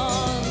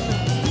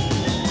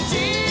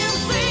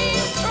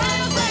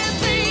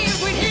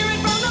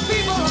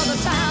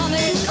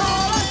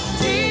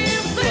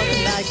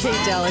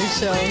 Kate Dalley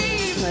Show.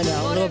 I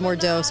know, a little more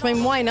dose. I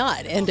mean, why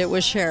not end it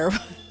with Cher?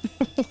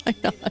 Why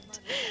not?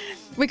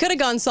 We could have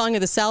gone Song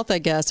of the South, I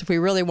guess, if we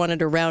really wanted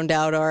to round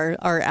out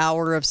our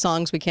hour of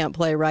songs we can't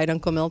play, right,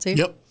 Uncle Milty?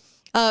 Yep.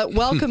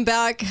 Welcome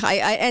back.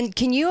 And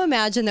can you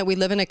imagine that we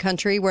live in a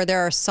country where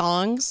there are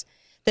songs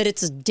that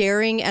it's a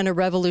daring and a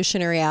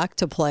revolutionary act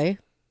to play?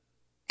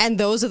 And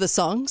those are the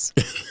songs?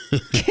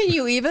 Can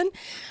you even?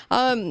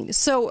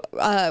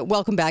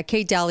 Welcome back.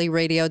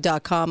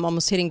 KateDalleyRadio.com.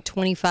 Almost hitting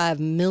 25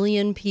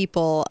 million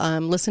people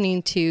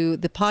listening to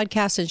the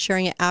podcast and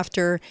sharing it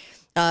after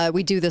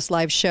we do this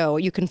live show.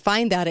 You can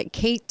find that at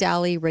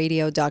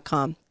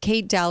KateDalleyRadio.com.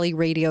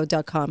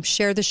 KateDalleyRadio.com.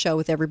 Share the show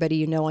with everybody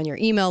you know on your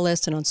email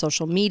list and on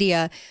social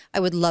media. I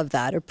would love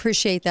that.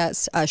 Appreciate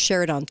that.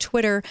 Share it on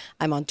Twitter.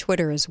 I'm on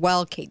Twitter as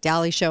well, Kate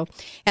Dalley Show.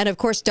 And of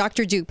course,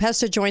 Dr. Duke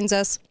Pesta joins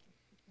us.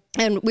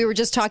 And we were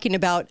just talking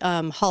about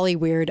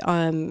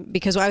Hollyweird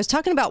because I was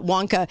talking about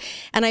Wonka,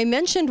 and I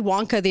mentioned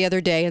Wonka the other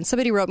day, and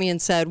somebody wrote me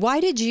and said, why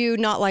did you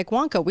not like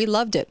Wonka? We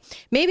loved it.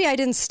 Maybe I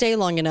didn't stay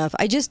long enough.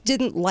 I just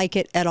didn't like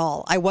it at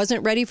all. I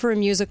wasn't ready for a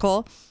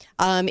musical.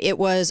 It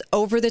was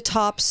over the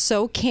top,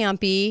 so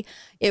campy.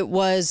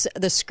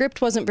 The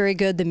script wasn't very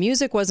good. The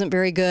music wasn't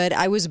very good.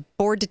 I was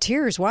bored to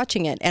tears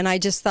watching it, and I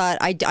just thought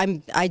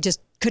I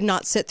just could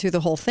not sit through the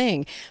whole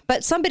thing.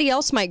 But somebody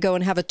else might go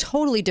and have a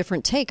totally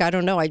different take. I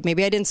don't know.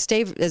 Maybe I didn't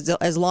stay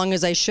as long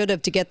as I should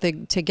have to get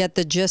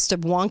the gist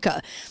of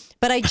Wonka.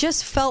 But I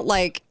just felt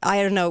like,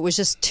 I don't know, it was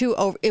just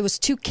it was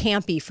too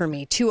campy for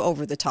me, too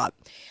over the top.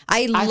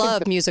 I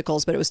love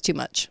musicals, but it was too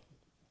much.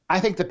 I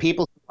think the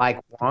people who like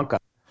Wonka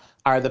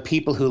are the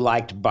people who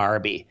liked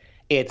Barbie.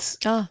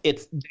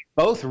 It's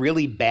both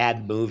really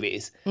bad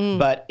movies.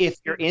 But if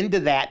you're into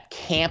that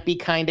campy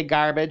kind of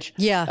garbage,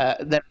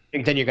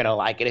 then you're going to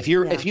like it. If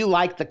you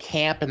like the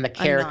camp and the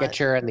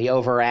caricature and the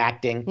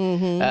overacting,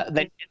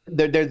 then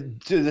they're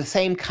the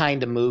same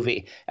kind of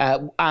movie.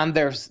 On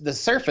the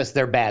surface,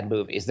 they're bad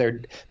movies.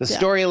 The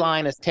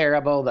storyline is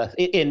terrible.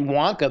 In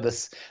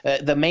Wonka,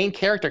 the main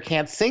character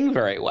can't sing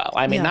very well.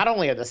 I mean, not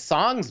only are the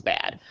songs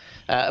bad,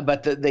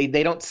 but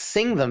they don't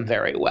sing them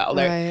very well.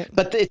 Right.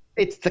 But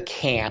it's the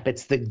camp,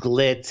 it's the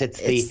glitz, it's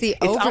the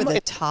over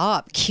the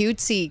top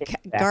cutesy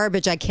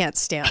garbage I can't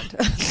stand.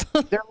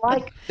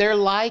 they're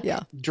like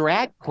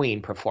drag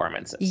queen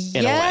performances.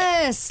 In a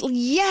way.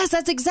 Yes,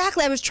 that's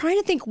exactly. I was trying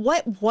to think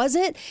what was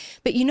it,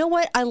 but you know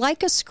what? I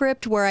like a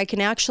script where I can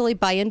actually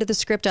buy into the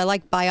script. I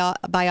like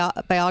biopics.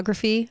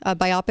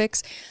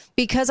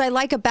 Because I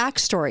like a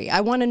backstory.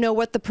 I want to know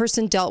what the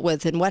person dealt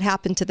with and what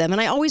happened to them. And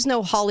I always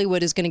know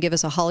Hollywood is going to give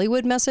us a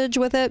Hollywood message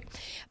with it,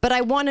 but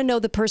I want to know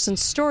the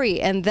person's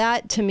story. And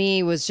that to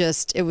me was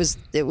just, it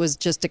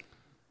wasn't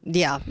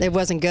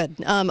good.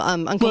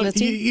 Uncle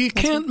Mitzi? You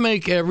can't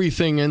make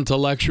everything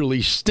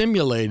intellectually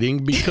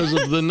stimulating because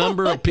of the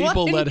number of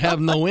people that have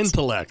no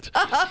intellect.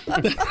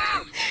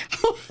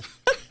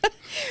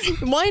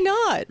 Why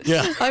not?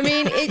 Yeah. I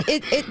mean,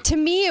 it to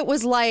me, it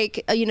was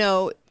like,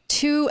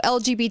 two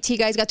LGBT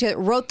guys got together,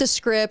 wrote the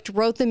script,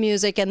 wrote the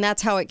music, and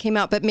that's how it came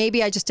out. But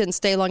maybe I just didn't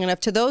stay long enough.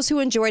 To those who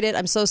enjoyed it,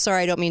 I'm so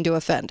sorry. I don't mean to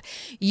offend.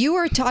 You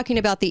were talking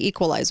about The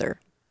Equalizer.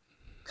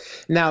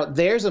 Now,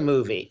 there's a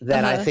movie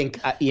that I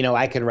think,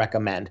 I can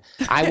recommend.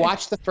 I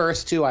watched the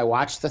first two. I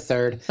watched the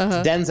third. It's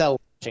Denzel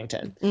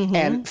Washington.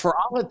 And for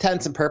all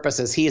intents and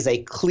purposes, he is a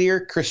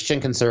clear Christian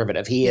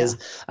conservative. He is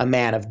a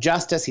man of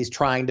justice. He's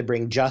trying to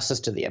bring justice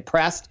to the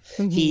oppressed.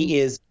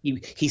 He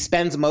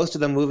spends most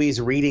of the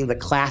movies reading the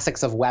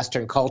classics of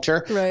Western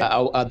culture,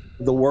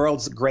 the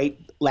world's great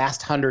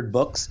last 100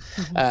 books.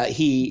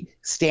 He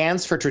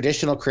stands for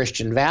traditional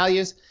Christian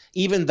values,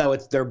 even though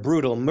they're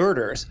brutal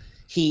murders.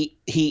 He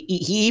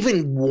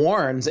even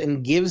warns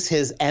and gives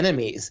his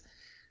enemies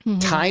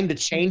time to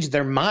change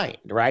their mind,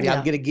 right?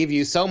 I'm going to give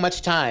you so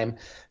much time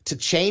to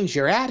change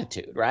your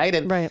attitude, right?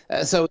 And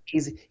so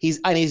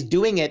he's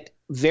doing it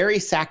very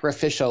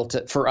sacrificial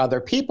for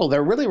other people.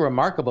 They're really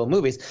remarkable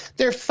movies.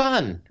 They're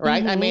fun,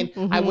 right? I mean,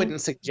 I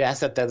wouldn't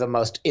suggest that they're the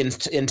most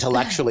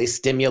intellectually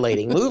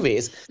stimulating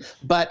movies,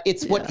 but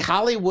it's what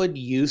Hollywood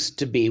used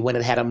to be when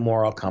it had a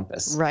moral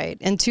compass. Right.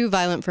 And too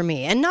violent for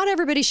me. And not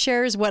everybody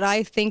shares what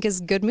I think is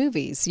good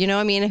movies.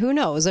 I mean, who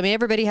knows? I mean,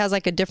 everybody has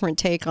like a different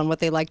take on what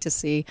they like to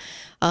see.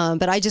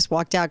 But I just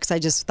walked out because I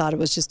just thought it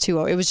was just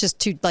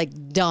too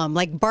like dumb.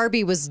 Like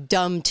Barbie was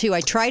dumb too. I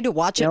tried to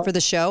watch it for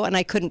the show and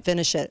I couldn't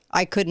finish it.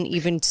 I couldn't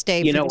even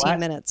stay 15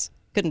 minutes.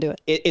 Couldn't do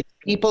it. It's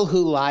people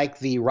who like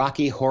the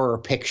Rocky Horror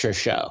Picture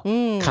Show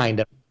kind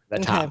of the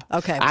top.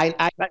 Okay.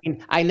 I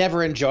mean, I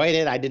never enjoyed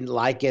it. I didn't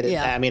like it.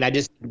 I mean, I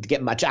just didn't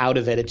get much out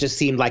of it. It just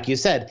seemed, like you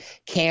said,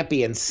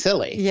 campy and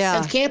silly. Yeah.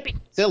 And campy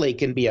and silly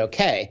can be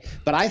okay.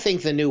 But I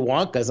think the new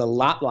Wonka is a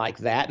lot like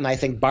that. And I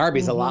think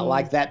Barbie's a lot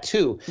like that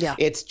too. Yeah.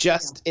 It's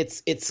just,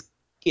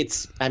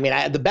 I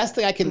mean, the best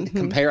thing I can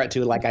compare it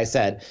to, like I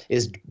said,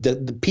 is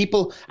the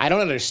people, I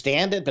don't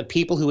understand it, but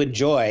people who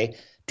enjoy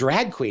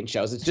drag queen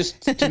shows. It's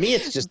just, to me,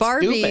 it's just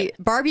stupid.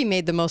 Barbie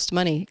made the most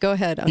money. Go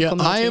ahead, Uncle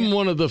Monty. I am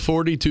one of the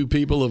 42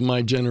 people of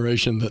my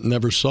generation that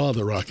never saw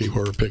the Rocky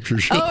Horror Picture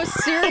Show. Oh,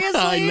 seriously?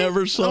 I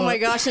never saw it. Oh, my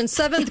gosh. In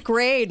 7th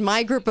grade,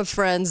 my group of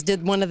friends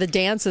did one of the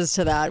dances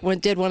to that.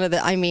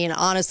 I mean,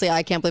 honestly,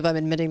 I can't believe I'm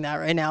admitting that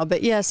right now.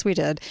 But yes, we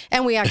did.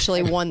 And we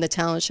actually won the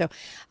talent show.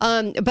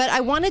 But I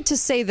wanted to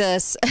say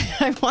this.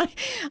 I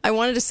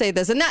wanted to say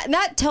this. And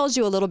that tells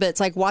you a little bit. It's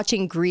like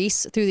watching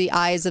Grease through the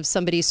eyes of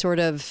somebody sort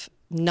of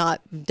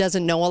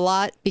doesn't know a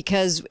lot,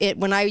 because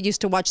when I used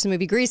to watch the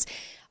movie Grease,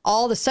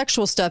 all the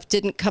sexual stuff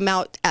didn't come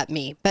out at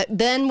me. But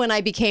then when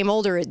I became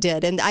older, it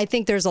did. And I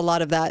think there's a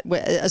lot of that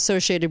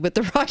associated with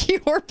the Rocky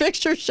Horror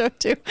Picture Show,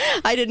 too.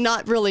 I did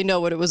not really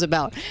know what it was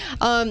about.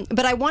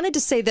 But I wanted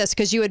to say this,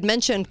 because you had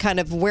mentioned kind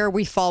of where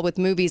we fall with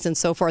movies and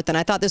so forth. And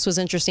I thought this was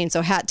interesting.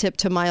 So hat tip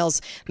to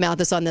Miles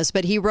Mathis on this.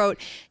 But he wrote,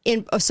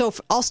 so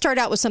I'll start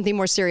out with something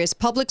more serious.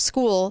 Public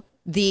school,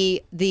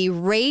 the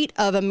rate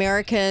of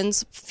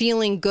Americans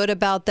feeling good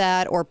about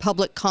that or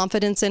public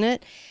confidence in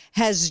it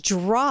has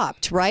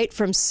dropped, right,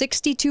 from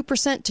 62%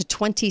 to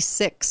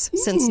 26%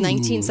 since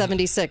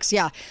 1976.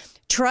 Yeah.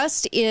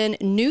 Trust in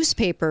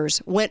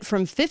newspapers went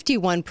from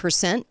 51%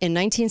 in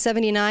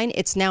 1979.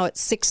 It's now at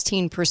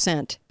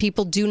 16%.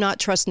 People do not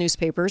trust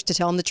newspapers, to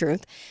tell them the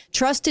truth.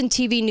 Trust in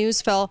TV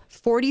news fell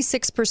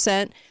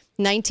 46%.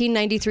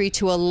 1993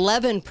 to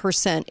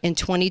 11% in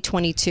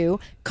 2022.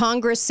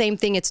 Congress, same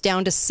thing. It's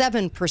down to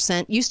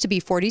 7%. Used to be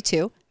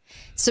 42.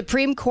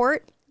 Supreme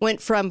Court went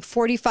from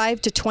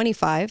 45 to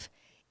 25.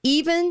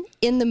 Even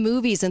in the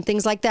movies and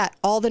things like that,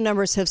 all the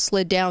numbers have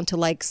slid down to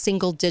like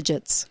single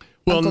digits.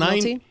 Well,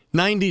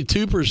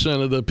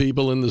 92% of the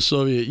people in the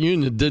Soviet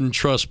Union didn't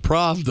trust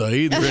Pravda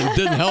either, and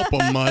didn't help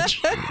them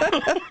much.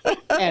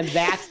 And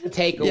that's the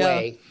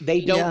takeaway.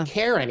 They don't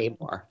care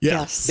anymore.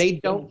 Yes. They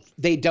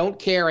don't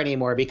care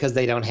anymore because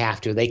they don't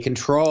have to. They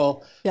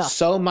control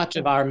so much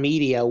of our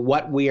media,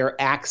 what we are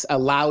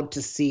allowed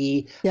to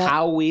see,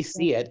 how we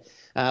see it.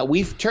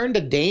 We've turned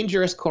a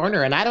dangerous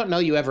corner, and I don't know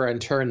you ever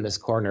unturned this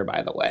corner,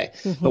 by the way.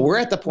 But we're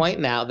at the point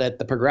now that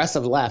the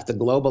progressive left, the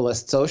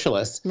globalist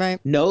socialists,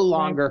 no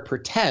longer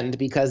pretend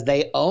because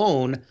they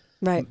own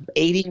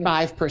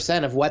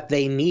 85% of what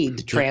they need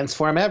to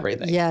transform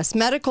everything. Yes,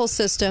 medical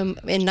system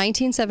in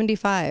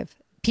 1975.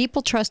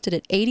 People trusted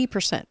it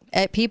 80%.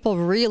 People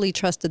really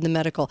trusted the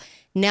medical.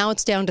 Now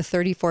it's down to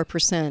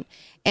 34%.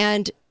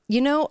 And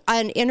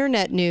and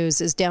internet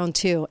news is down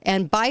too.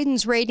 And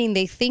Biden's rating,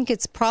 they think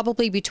it's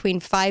probably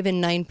between 5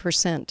 and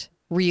 9%,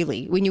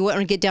 really, when you want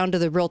to get down to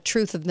the real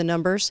truth of the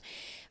numbers.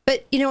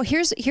 But,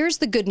 here's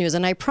the good news.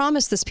 And I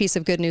promised this piece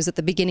of good news at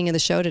the beginning of the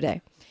show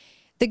today.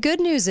 The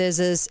good news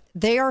is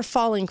they are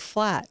falling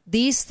flat.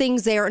 These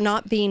things, they are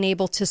not being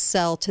able to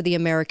sell to the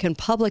American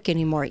public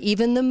anymore.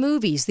 Even the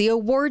movies, the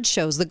award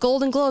shows, the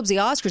Golden Globes, the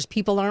Oscars,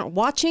 people aren't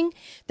watching.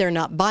 They're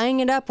not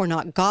buying it up. We're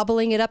not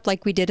gobbling it up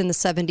like we did in the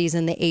 70s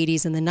and the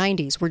 80s and the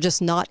 90s. We're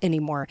just not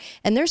anymore.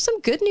 And there's some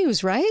good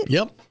news, right?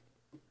 Yep.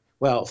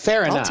 Well,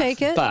 fair enough. I'll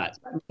take it. But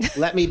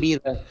let me be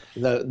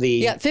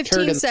the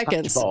 15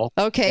 seconds.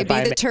 Okay,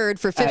 be the turd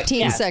for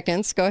 15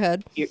 seconds. Go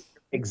ahead. You're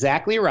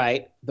exactly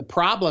right. The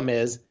problem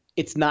is,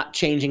 it's not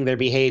changing their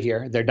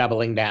behavior. They're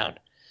doubling down.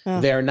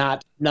 They're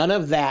not. None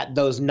of that.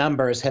 Those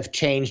numbers have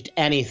changed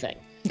anything.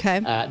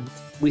 Okay.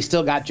 We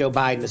still got Joe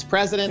Biden as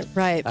president.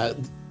 Right.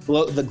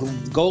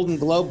 The Golden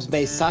Globes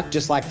may suck,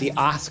 just like the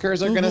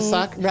Oscars are going to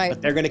suck. Right.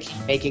 But they're going to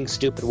keep making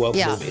stupid woke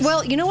movies.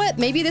 Well, you know what?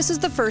 Maybe this is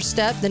the first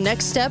step. The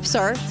next steps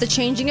are the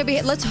changing of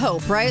behavior. Let's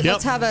hope, right? Yep.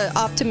 Let's have an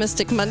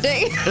optimistic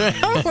Monday.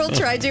 We'll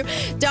try to.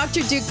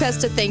 Dr. Duke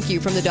Pesta, thank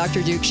you from the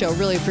Dr. Duke Show.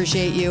 Really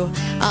appreciate you.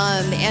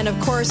 And of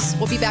course,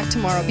 we'll be back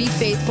tomorrow. Be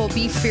faithful,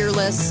 be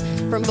fearless.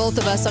 From both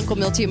of us, Uncle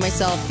Milty and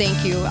myself,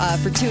 thank you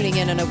for tuning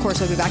in. And of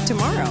course, we'll be back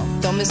tomorrow.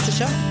 Don't miss the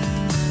show.